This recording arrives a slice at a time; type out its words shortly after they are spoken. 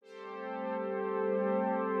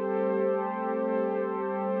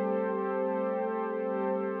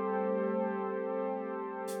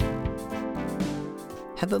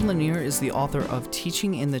Heather Lanier is the author of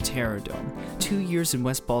Teaching in the Terror Dome, 2 years in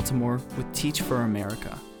West Baltimore with Teach for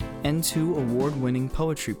America, and 2 award-winning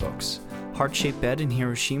poetry books, Heart-Shaped Bed in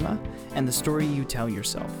Hiroshima, and The Story You Tell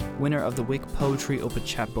Yourself, winner of the WIC Poetry Open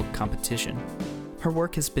Chapbook Competition. Her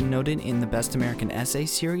work has been noted in the Best American Essay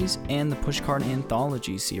Series and the Pushcart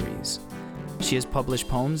Anthology Series. She has published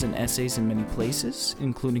poems and essays in many places,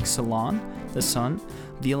 including Salon, The Sun,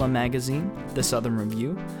 Vila Magazine, The Southern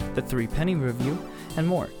Review, The Three Penny Review, and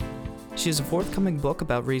more. She has a forthcoming book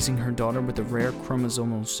about raising her daughter with a rare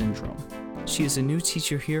chromosomal syndrome. She is a new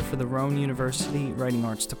teacher here for the Rowan University Writing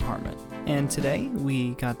Arts Department. And today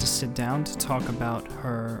we got to sit down to talk about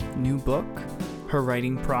her new book, her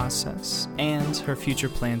writing process, and her future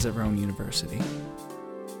plans at Rowan University.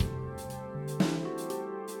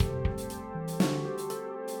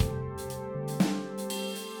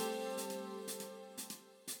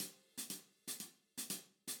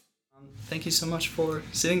 Thank you so much for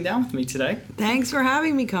sitting down with me today. Thanks for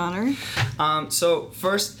having me, Connor. So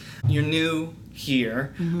first, you're new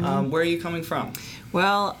here. Where are you coming from?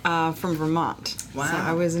 Well, from Vermont. Wow. So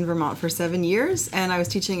I was in Vermont for 7 years, and I was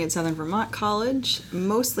teaching at Southern Vermont College.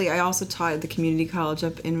 Mostly, I also taught at the community college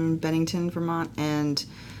up in Bennington, Vermont, and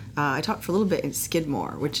I taught for a little bit in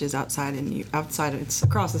Skidmore, which is it's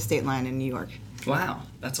across the state line in New York. Wow,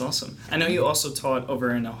 that's awesome. I know you also taught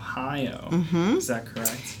over in Ohio. Is that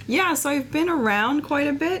correct? Yeah, so I've been around quite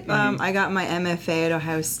a bit. I got my MFA at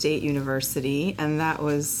Ohio State University, and that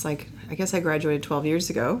was I guess I graduated 12 years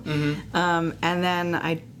ago. And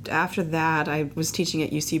then after that, I was teaching at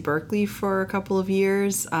UC Berkeley for a couple of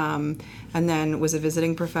years, and then was a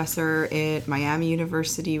visiting professor at Miami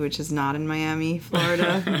University, which is not in Miami,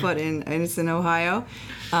 Florida, but it's in Ohio.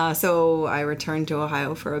 So I returned to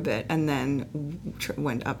Ohio for a bit, and then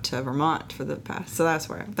went up to Vermont for the past. So that's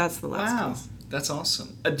the last place. Wow, that's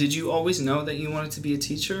awesome. Did you always know that you wanted to be a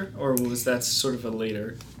teacher, or was that sort of a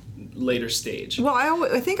later stage? Well,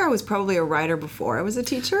 I think I was probably a writer before I was a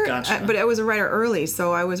teacher. Gotcha. But I was a writer early,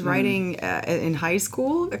 so I was writing in high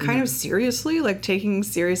school, kind of seriously, taking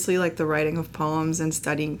seriously the writing of poems and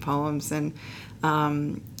studying poems, and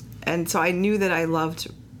so I knew that I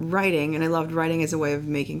loved writing, and I loved writing as a way of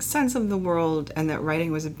making sense of the world, and that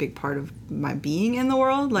writing was a big part of my being in the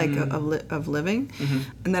world, of living.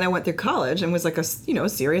 And then I went through college and was a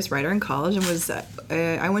serious writer in college, and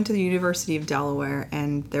I went to the University of Delaware,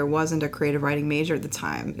 and there wasn't a creative writing major at the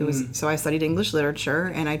time. It was so I studied English literature,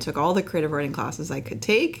 and I took all the creative writing classes I could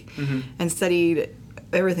take, and studied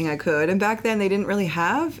everything I could. And back then,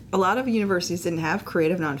 a lot of universities didn't have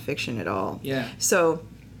creative nonfiction at all. Yeah. So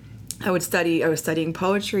I was studying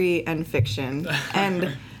poetry and fiction,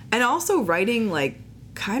 and also writing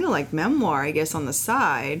kind of memoir, I guess, on the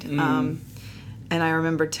side. And I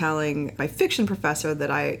remember telling my fiction professor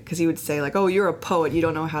because he would say oh, you're a poet, you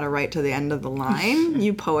don't know how to write to the end of the line.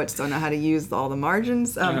 You poets don't know how to use all the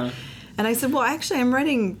margins. And I said, well, actually, I'm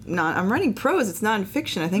writing prose. It's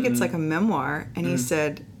nonfiction. I think it's like a memoir. And he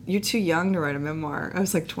said, you're too young to write a memoir. I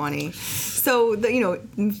was 20. So,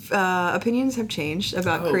 opinions have changed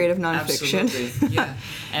about creative nonfiction. Absolutely. Yeah.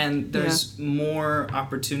 And there's more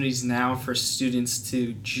opportunities now for students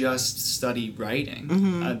to just study writing.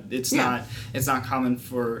 It's not common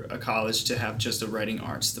for a college to have just a writing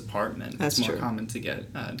arts department. That's it's more true. common to get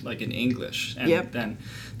an English, and then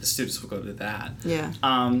the students will go to that. Yeah.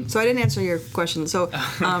 So I didn't answer your question. So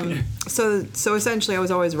so essentially, I was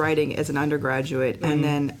always writing as an undergraduate, and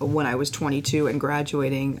then when I was 22 and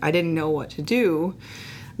graduating, I didn't know what to do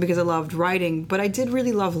because I loved writing, but I did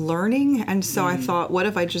really love learning, and so I thought, what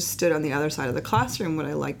if I just stood on the other side of the classroom? Would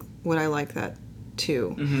I like that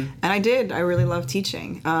too? And I did. I really love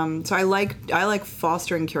teaching. So I like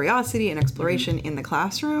fostering curiosity and exploration in the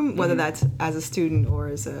classroom, whether that's as a student or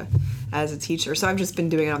as a teacher. So I've just been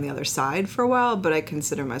doing it on the other side for a while, but I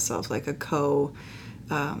consider myself a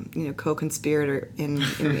co-conspirator in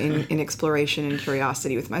exploration and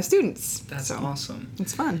curiosity with my students. That's awesome.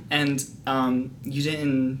 It's fun. And you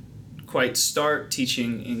didn't quite start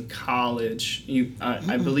teaching in college.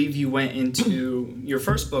 I believe you went into your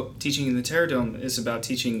first book, Teaching in the Terror Dome, is about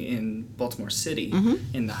teaching in Baltimore City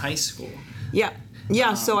in the high school. Yeah.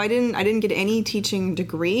 Yeah, so I didn't get any teaching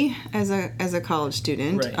degree as a college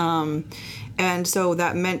student. Right. And so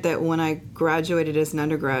that meant that when I graduated as an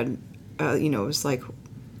undergrad, it was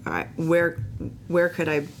where could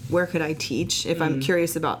I teach if I'm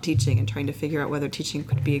curious about teaching and trying to figure out whether teaching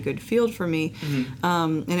could be a good field for me.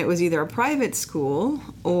 And it was either a private school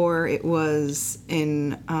or it was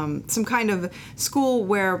in some kind of school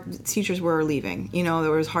where teachers were leaving. It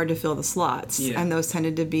was hard to fill the slots, and those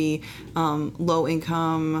tended to be low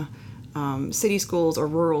income city schools or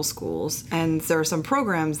rural schools, and there are some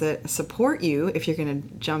programs that support you if you're going to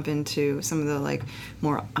jump into some of the like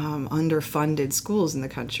more underfunded schools in the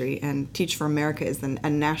country. And Teach for America is a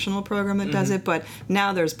national program that does it, but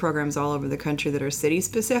now there's programs all over the country that are city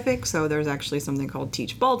specific. So there's actually something called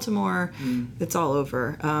Teach Baltimore that's all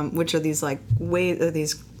over, which are these like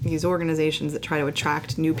these organizations that try to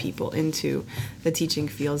attract new people into the teaching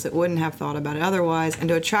fields that wouldn't have thought about it otherwise, and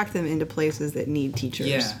to attract them into places that need teachers.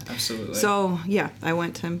 Yeah, absolutely. So, yeah, I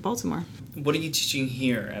went to Baltimore. What are you teaching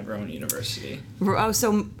here at Rowan University? Oh,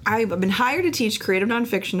 so I've been hired to teach creative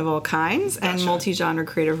nonfiction of all kinds and multi-genre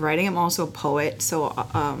creative writing. I'm also a poet, so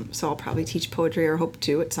I'll probably teach poetry, or hope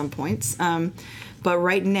to at some points. But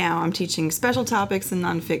right now I'm teaching special topics in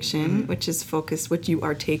nonfiction, which is focused, which you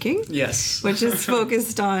are taking. Yes. Which is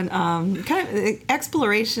focused on kind of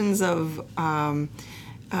explorations of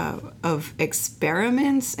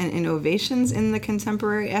experiments and innovations in the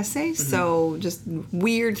contemporary essay. So just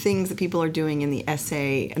weird things that people are doing in the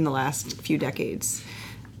essay in the last few decades.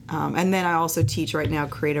 And then I also teach right now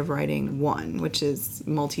Creative Writing 1, which is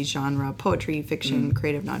multi-genre poetry, fiction,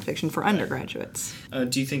 creative nonfiction for undergraduates.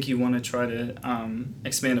 Do you think you want to try to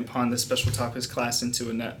expand upon the special topics class into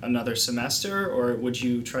another semester, or would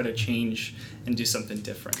you try to change and do something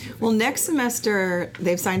different? Well, next semester,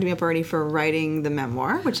 they've signed me up already for writing the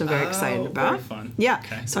memoir, which I'm very excited about. Very fun. Yeah.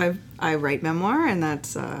 Okay. So I write memoir, and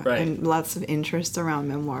that's and lots of interest around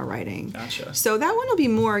memoir writing. Gotcha. So that one will be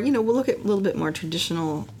more, we'll look at a little bit more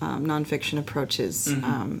traditional nonfiction approaches.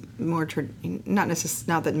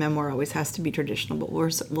 Not that memoir always has to be traditional, but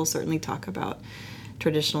we'll certainly talk about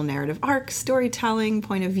traditional narrative arc, storytelling,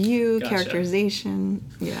 point of view, characterization.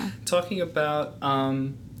 Yeah. Talking about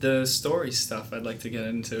the story stuff, I'd like to get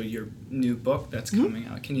into your new book that's coming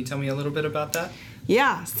out. Can you tell me a little bit about that?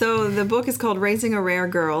 Yeah, so the book is called Raising a Rare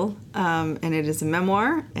Girl, and it is a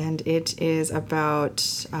memoir, and it is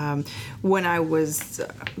about when I was,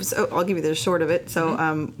 so I'll give you the short of it. So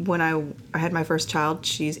when I had my first child,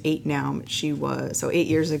 she's 8 now. So 8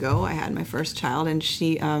 years ago, I had my first child, and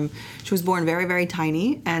she was born very, very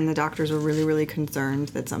tiny, and the doctors were really, really concerned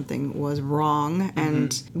that something was wrong,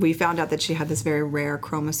 and we found out that she had this very rare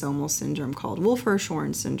chromosomal syndrome called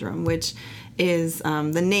Wolff-Hirschhorn syndrome, which is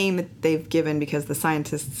the name that they've given because the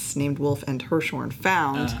scientists named Wolff and Hirschhorn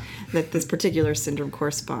found that this particular syndrome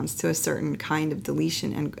corresponds to a certain kind of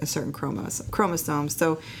deletion and a certain chromosome.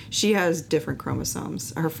 So she has different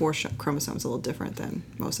chromosomes. Her 4 chromosomes are a little different than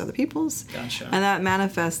most other people's. Gotcha. And that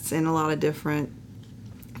manifests in a lot of different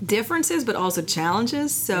differences, but also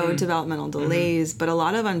challenges. So developmental delays, but a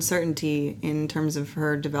lot of uncertainty in terms of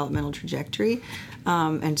her developmental trajectory.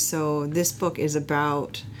 And so this book is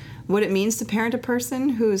about what it means to parent a person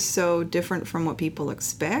who is so different from what people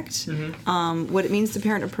expect, what it means to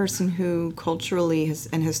parent a person who culturally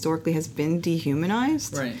and historically has been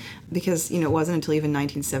dehumanized. Right. Because, it wasn't until even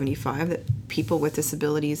 1975 that people with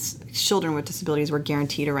disabilities, children with disabilities, were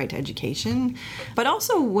guaranteed a right to education. But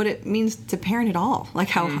also what it means to parent at all. Like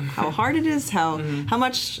how hard it is, how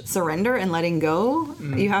much surrender and letting go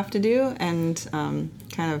you have to do, and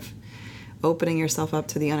kind of opening yourself up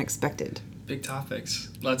to the unexpected. Big topics.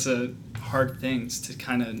 Lots of hard things to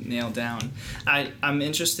kind of nail down. I'm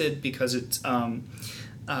interested because it's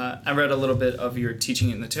I read a little bit of your Teaching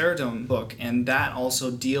in the Terror Dome book, and that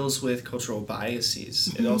also deals with cultural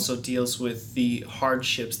biases. It also deals with the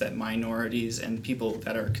hardships that minorities and people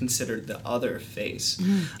that are considered the other face.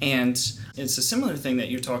 And it's a similar thing that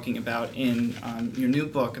you're talking about in your new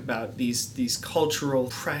book about these cultural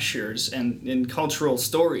pressures and in cultural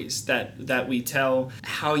stories that we tell,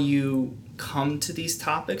 how you come to these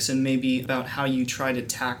topics, and maybe about how you try to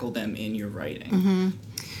tackle them in your writing.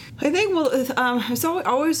 I think, so I've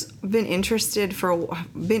always been interested for a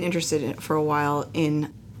while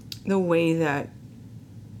in the way that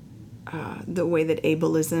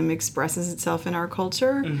ableism expresses itself in our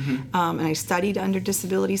culture. And I studied under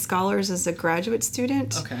disability scholars as a graduate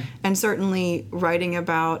student. Okay. And certainly writing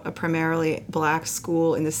about a primarily black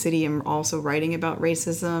school in the city, and also writing about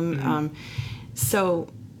racism. So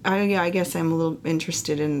I guess I'm a little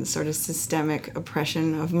interested in sort of systemic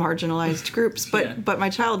oppression of marginalized groups, but my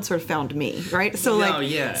child sort of found me, right? So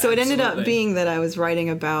so it ended up being that I was writing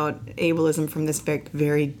about ableism from this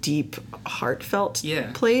very deep, heartfelt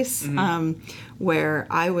place, where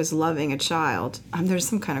I was loving a child. There's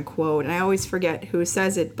some kind of quote, and I always forget who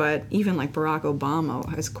says it, but even like Barack Obama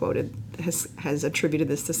has attributed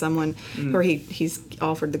this to someone, or he's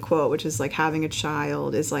offered the quote, which is like, having a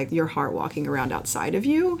child is like your heart walking around outside of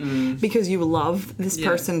you because you love this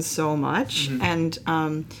person so much. And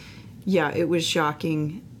it was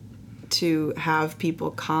shocking to have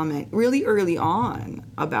people comment really early on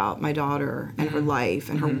about my daughter and her life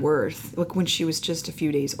and her worth, like when she was just a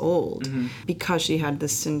few days old, because she had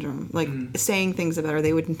this syndrome, like saying things about her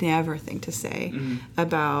they would never think to say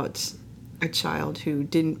about a child who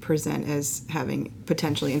didn't present as having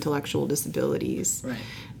potentially intellectual disabilities.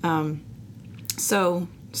 Right. So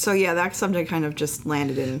yeah, that subject kind of just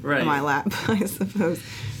landed in my lap, I suppose.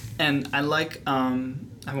 And I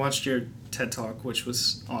I watched your TED Talk, which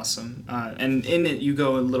was awesome. And in it, you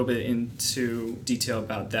go a little bit into detail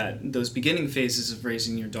about those beginning phases of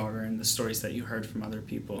raising your daughter and the stories that you heard from other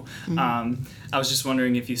people. I was just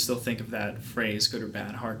wondering if you still think of that phrase, good or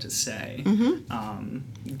bad, hard to say.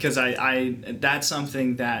 Because I that's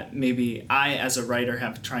something that maybe I, as a writer,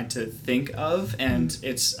 have tried to think of, and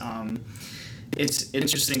it's an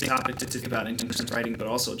interesting topic to think about in terms of writing, but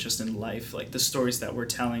also just in life, like the stories that we're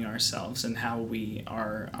telling ourselves and how we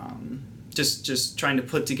are just trying to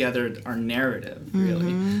put together our narrative,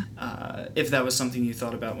 really. If that was something you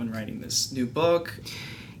thought about when writing this new book.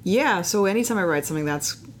 Yeah, so anytime I write something,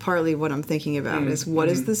 that's partly what I'm thinking about, is what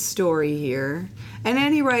is the story here? And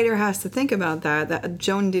any writer has to think about that.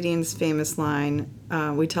 Joan Didion's famous line,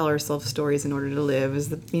 we tell ourselves stories in order to live,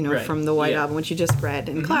 is from the White Album, which you just read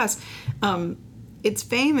in class. It's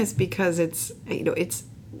famous because it's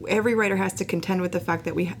every writer has to contend with the fact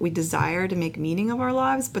that we desire to make meaning of our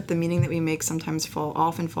lives, but the meaning that we make sometimes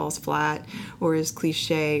often falls flat, or is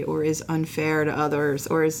cliche, or is unfair to others,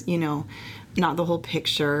 or is not the whole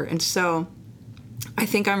picture. And so I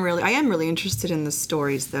think I am really interested in the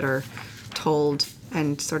stories that are told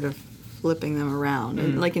and sort of flipping them around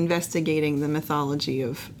and like investigating the mythology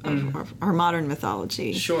of our modern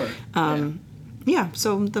mythology. Sure. So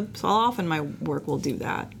often my work will do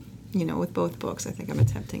that. With both books, I think I'm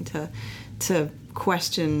attempting to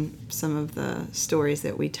question some of the stories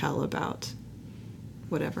that we tell about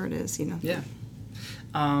whatever it is. Yeah.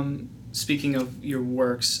 Speaking of your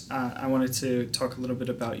works, I wanted to talk a little bit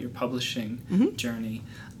about your publishing journey.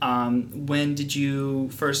 When did you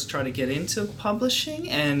first try to get into publishing?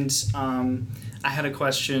 And I had a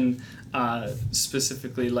question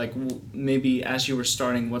specifically, like maybe as you were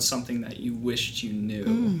starting, what's something that you wished you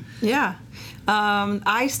knew?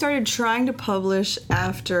 I started trying to publish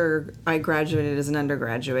after I graduated as an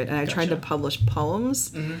undergraduate, and I tried to publish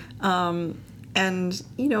poems. And,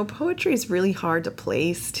 poetry is really hard to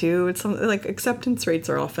place, too. It's something like acceptance rates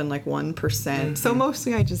are often like 1%. So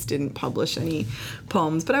mostly I just didn't publish any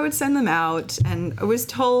poems, but I would send them out. And I was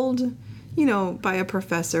told, by a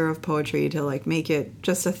professor of poetry to like make it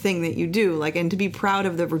just a thing that you do, and to be proud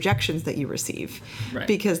of the rejections that you receive. Right.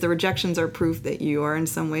 Because the rejections are proof that you are in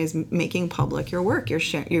some ways making public your work.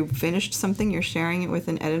 You finished something, you're sharing it with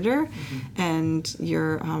an editor, and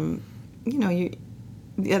you're,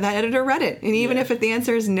 that editor read it, and even if the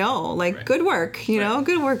answer is no, good work,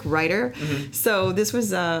 good work, writer. So this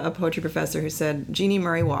was a poetry professor who said, Jeannie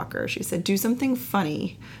Murray Walker, she said, do something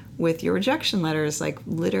funny with your rejection letters, like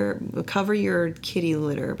cover your kitty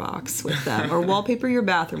litter box with them, or wallpaper your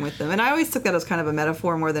bathroom with them. And I always took that as kind of a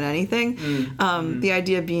metaphor more than anything. The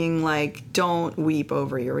idea being don't weep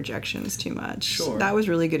over your rejections too much. Sure. That was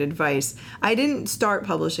really good advice. I didn't start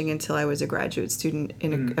publishing until I was a graduate student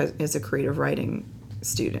as a creative writing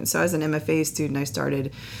student. So as an MFA student, I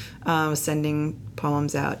started sending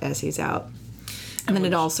poems out, essays out. And then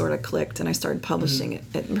it all sort of clicked, and I started publishing it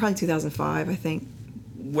in probably 2005, I think.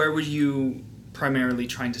 Where were you primarily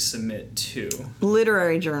trying to submit to?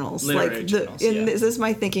 Literary journals. This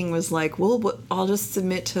my thinking was I'll just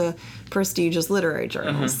submit to prestigious literary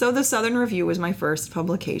journals. So the Southern Review was my first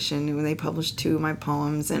publication, when they published 2 of my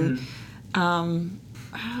poems. And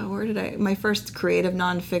my first creative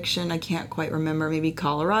nonfiction, I can't quite remember, maybe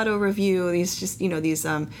Colorado Review, these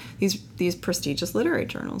prestigious literary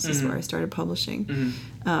journals is where I started publishing.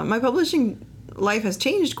 My publishing life has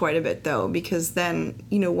changed quite a bit, though, because then,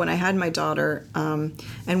 when I had my daughter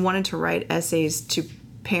and wanted to write essays to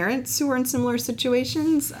parents who were in similar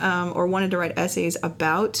situations, or wanted to write essays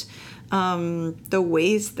about the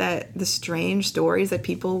ways that the strange stories that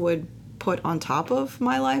people would put on top of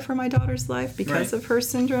my life or my daughter's life because of her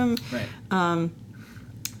syndrome,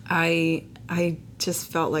 I just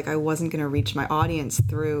felt like I wasn't going to reach my audience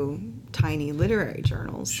through tiny literary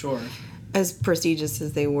journals. Sure. As prestigious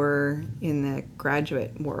as they were in the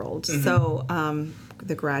graduate world. So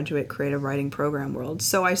the graduate creative writing program world.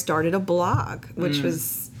 So I started a blog, which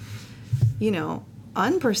was,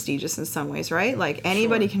 unprestigious in some ways, right? Like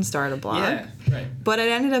anybody can start a blog. Yeah, right. But it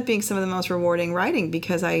ended up being some of the most rewarding writing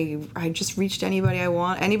because I just reached anybody I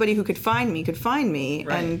want. Anybody who could find me,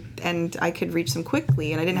 right. and I could reach them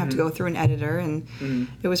quickly, and I didn't have to go through an editor, and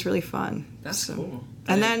it was really fun. That's cool.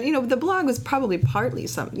 And then, the blog was probably partly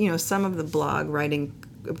some of the blog writing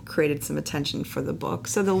created some attention for the book.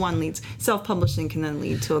 So the one leads, self-publishing can then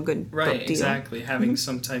lead to a good book deal. Right, exactly. Having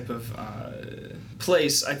some type of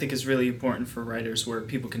place, I think, is really important for writers where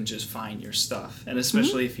people can just find your stuff. And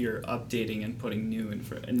especially if you're updating and putting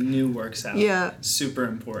new works out. Yeah. Super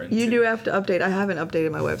important. You do have to update. I haven't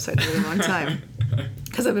updated my website in a really long time.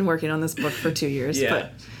 Because I've been working on this book for 2 years. Yeah,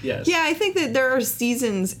 but yes. Yeah, I think that there are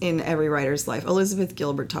seasons in every writer's life. Elizabeth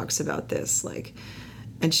Gilbert talks about this,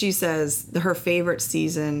 and she says her favorite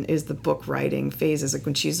season is the book writing phases, like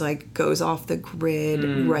when she's goes off the grid,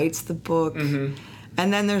 writes the book, and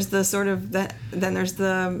then there's the then there's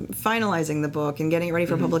the finalizing the book and getting it ready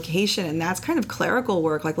for publication, and that's kind of clerical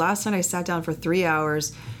work. Like last night, I sat down for 3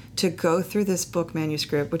 hours to go through this book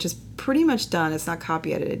manuscript, which is pretty much done. It's not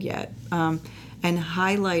copy edited yet, and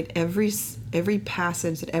highlight every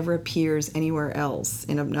passage that ever appears anywhere else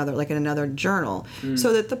in another journal,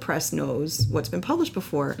 so that the press knows what's been published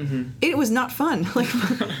before. It was not fun.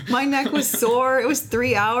 My neck was sore. It was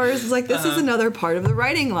 3 hours. It's this is another part of the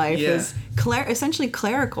writing life, is essentially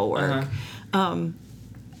clerical work. And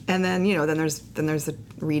then then there's the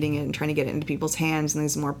reading it and trying to get it into people's hands, and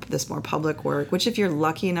this more public work, which if you're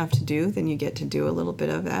lucky enough to do, then you get to do a little bit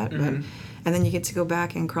of that. And then you get to go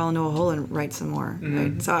back and crawl into a hole and write some more.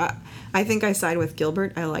 Right? So I think I side with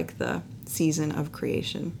Gilbert. I like the season of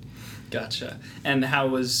creation. Gotcha. And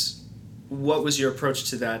what was your approach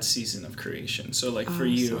to that season of creation? So for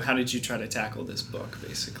you, how did you try to tackle this book,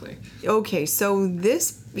 basically? Okay, so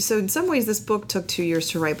in some ways this book took 2 years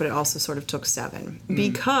to write, but it also sort of took 7.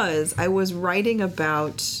 Because I was writing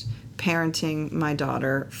about parenting my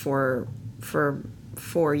daughter for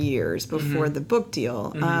 4 years before the book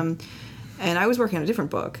deal. And I was working on a different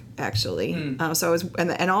book, actually. So I was,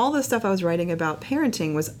 and all the stuff I was writing about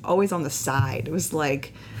parenting was always on the side. It was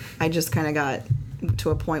I just kind of got to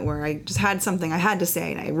a point where I just had something I had to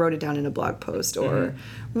say, and I wrote it down in a blog post or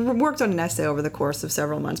worked on an essay over the course of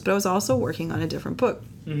several months. But I was also working on a different book.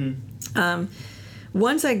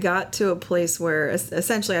 Once I got to a place where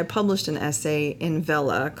essentially I published an essay in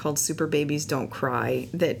Vella called Super Babies Don't Cry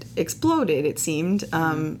that exploded, it seemed,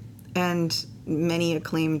 and many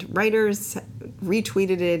acclaimed writers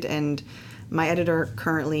retweeted it, and my editor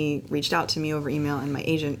currently reached out to me over email, and my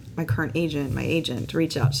agent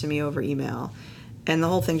reached out to me over email, and the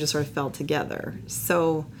whole thing just sort of fell together.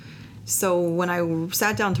 So when I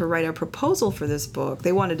sat down to write a proposal for this book,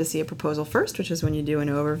 they wanted to see a proposal first, which is when you do an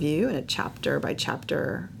overview and a chapter by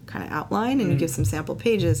chapter kind of outline, and you give some sample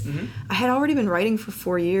pages. I had already been writing for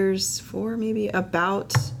 4 years, maybe,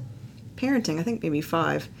 about parenting, I think maybe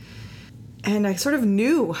 5. And I sort of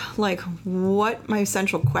knew, what my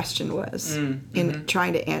central question was in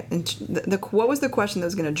trying to what was the question that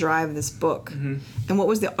was going to drive this book, and what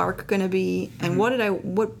was the arc going to be, and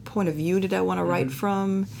what point of view did I want to write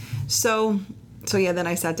from. So yeah, then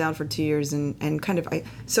I sat down for 2 years and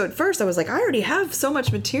so at first I was I already have so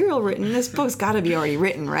much material written. This book's got to be already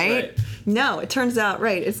written, right? No, it turns out,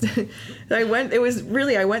 right. I went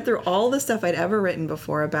through all the stuff I'd ever written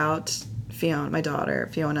before about Fiona, my daughter,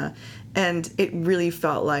 Fiona. And it really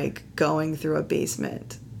felt like going through a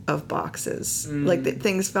basement of boxes.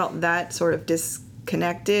 Things felt that sort of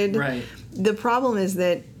disconnected. Right. The problem is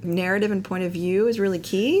that narrative and point of view is really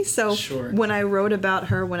key. So when I wrote about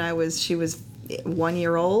her she was 1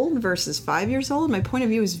 year old versus 5 years old, my point of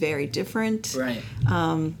view is very different. Right.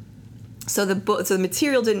 So the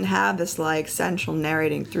material didn't have this central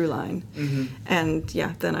narrating through line. And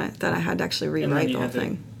yeah, then I had to actually rewrite the whole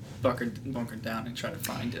thing. Bunker down and try to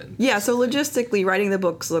find it. Yeah, so logistically, writing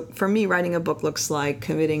a book looks like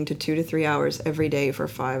committing to 2 to 3 hours every day for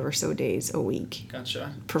 5 or so days a week.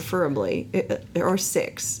 Gotcha. Preferably, or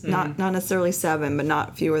 6, not necessarily 7, but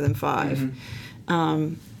not fewer than 5.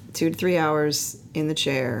 2 to 3 hours in the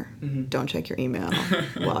chair. Don't check your email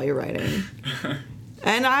while you're writing.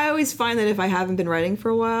 And I always find that if I haven't been writing for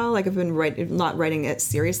a while, I've been not writing it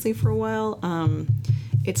seriously for a while,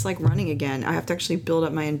 it's like running again. I have to actually build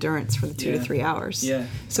up my endurance for the 2 to 3 hours. Yeah.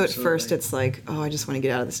 So at first it's I just want to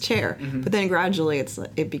get out of this chair. But then gradually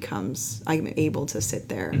it becomes, I'm able to sit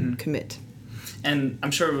there and commit. And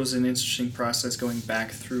I'm sure it was an interesting process going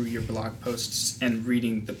back through your blog posts and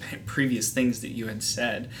reading the previous things that you had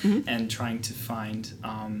said and trying to find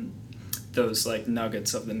those like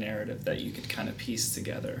nuggets of the narrative that you could kind of piece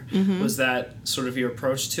together. Mm-hmm. Was that sort of your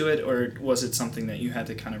approach to it, or was it something that you had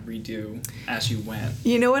to kind of redo as you went?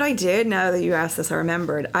 You know what I did? Now that you asked this, I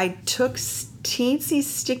remembered. I took teensy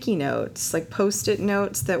sticky notes, like Post-it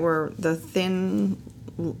notes that were the thin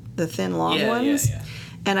long ones. Yeah.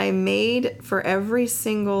 And I made for every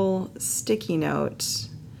single sticky note,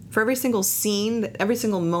 for every single scene, every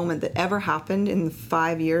single moment that ever happened in the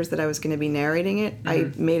 5 years that I was going to be narrating it,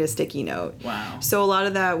 I made a sticky note. Wow. So a lot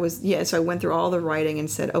of that was, so I went through all the writing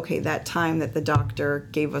and said, okay, that time that the doctor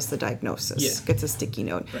gave us the diagnosis gets a sticky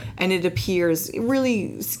note. Right. And it appears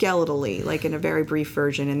really skeletally, like in a very brief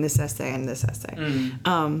version in this essay and this essay.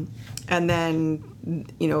 And then,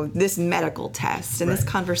 this medical test and this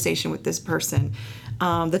conversation with this person.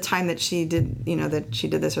 The time that she did, that she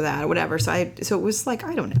did this or that or whatever. So it was like,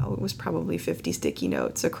 I don't know, it was probably 50 sticky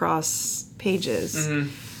notes across pages.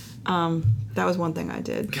 That was one thing I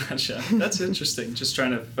did. Gotcha. That's interesting. Just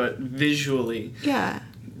trying to, visually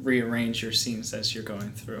rearrange your scenes as you're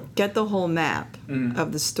going through. Get the whole map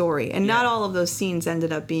of the story. And not all of those scenes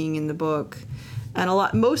ended up being in the book. And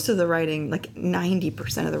most of the writing, like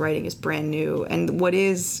 90% of the writing is brand new. And what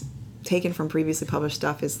is taken from previously published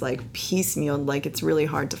stuff is like piecemeal, like it's really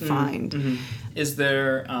hard to find. Is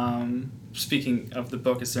there, speaking of the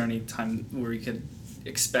book, is there any time where you could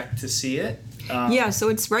expect to see it? So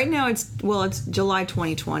it's right now. It's July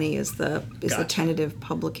 2020 is the tentative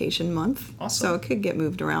publication month. Awesome. So it could get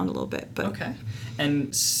moved around a little bit, but okay.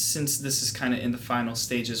 And since this is kind of in the final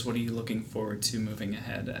stages, what are you looking forward to moving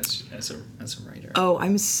ahead as a writer? Oh,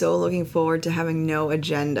 I'm so looking forward to having no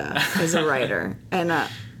agenda as a writer, and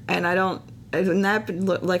I don't, and that,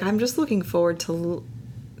 like, I'm just looking forward to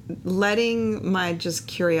letting my just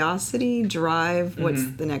curiosity drive what's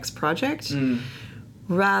the next project,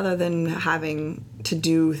 rather than having to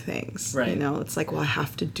do things. Right. It's like, well, I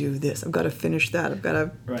have to do this. I've got to finish that. I've got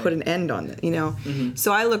to put an end on it.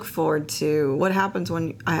 So I look forward to what happens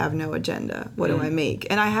when I have no agenda. What do I make?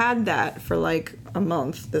 And I had that for like a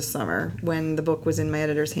month this summer when the book was in my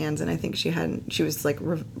editor's hands, and I think she was like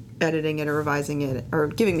editing it or revising it or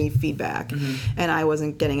giving me feedback, and I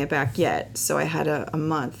wasn't getting it back yet. So I had a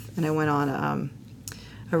month, and I went on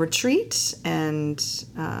a retreat and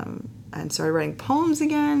started writing poems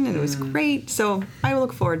again, and it was great. So I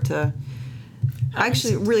look forward to, I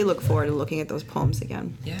actually really look forward to looking at those poems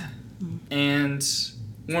again. Yeah. And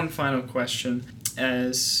one final question.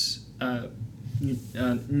 As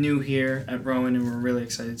new here at Rowan, and we're really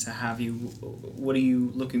excited to have you, what are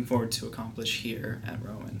you looking forward to accomplish here at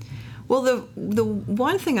Rowan? Well, the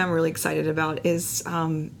one thing I'm really excited about is,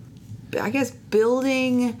 I guess,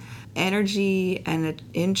 building energy and an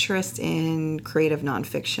interest in creative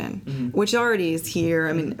nonfiction, which already is here.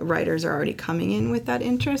 I mean, writers are already coming in with that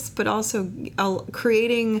interest, but also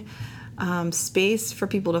creating space for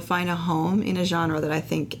people to find a home in a genre that I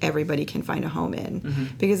think everybody can find a home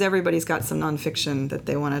in, because everybody's got some nonfiction that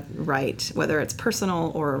they want to write, whether it's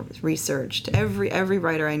personal or researched. Every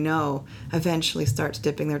writer I know eventually starts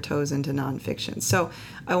dipping their toes into nonfiction. So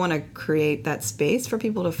I want to create that space for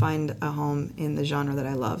people to find a home in the genre that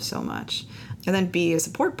I love so much, and then be a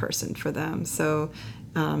support person for them. So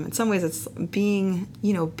in some ways, it's being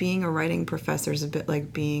a writing professor is a bit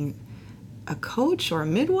like being a coach or a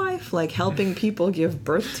midwife, like helping people give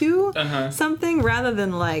birth to something, rather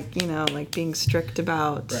than like being strict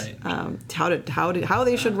about how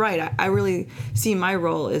they should write. I really see my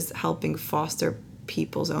role as helping foster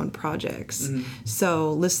people's own projects.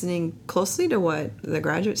 So listening closely to what the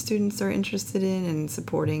graduate students are interested in and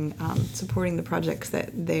supporting the projects that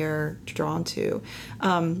they're drawn to.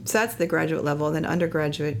 So that's the graduate level. And then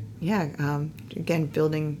undergraduate, again,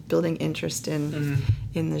 building interest in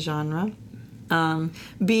the genre.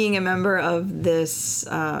 Being a member of this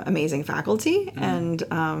amazing faculty, and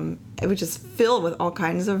it was just filled with all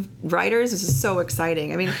kinds of writers. This is so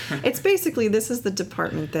exciting. I mean, it's basically, this is the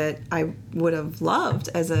department that I would have loved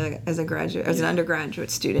as a graduate, as an undergraduate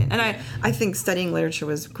student. And I think studying literature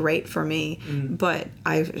was great for me, but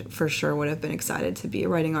I for sure would have been excited to be a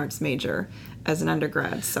writing arts major as an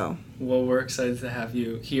undergrad. So, well, we're excited to have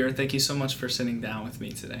you here. Thank you so much for sitting down with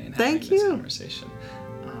me today and having this conversation.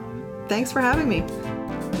 Thanks for having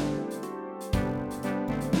me.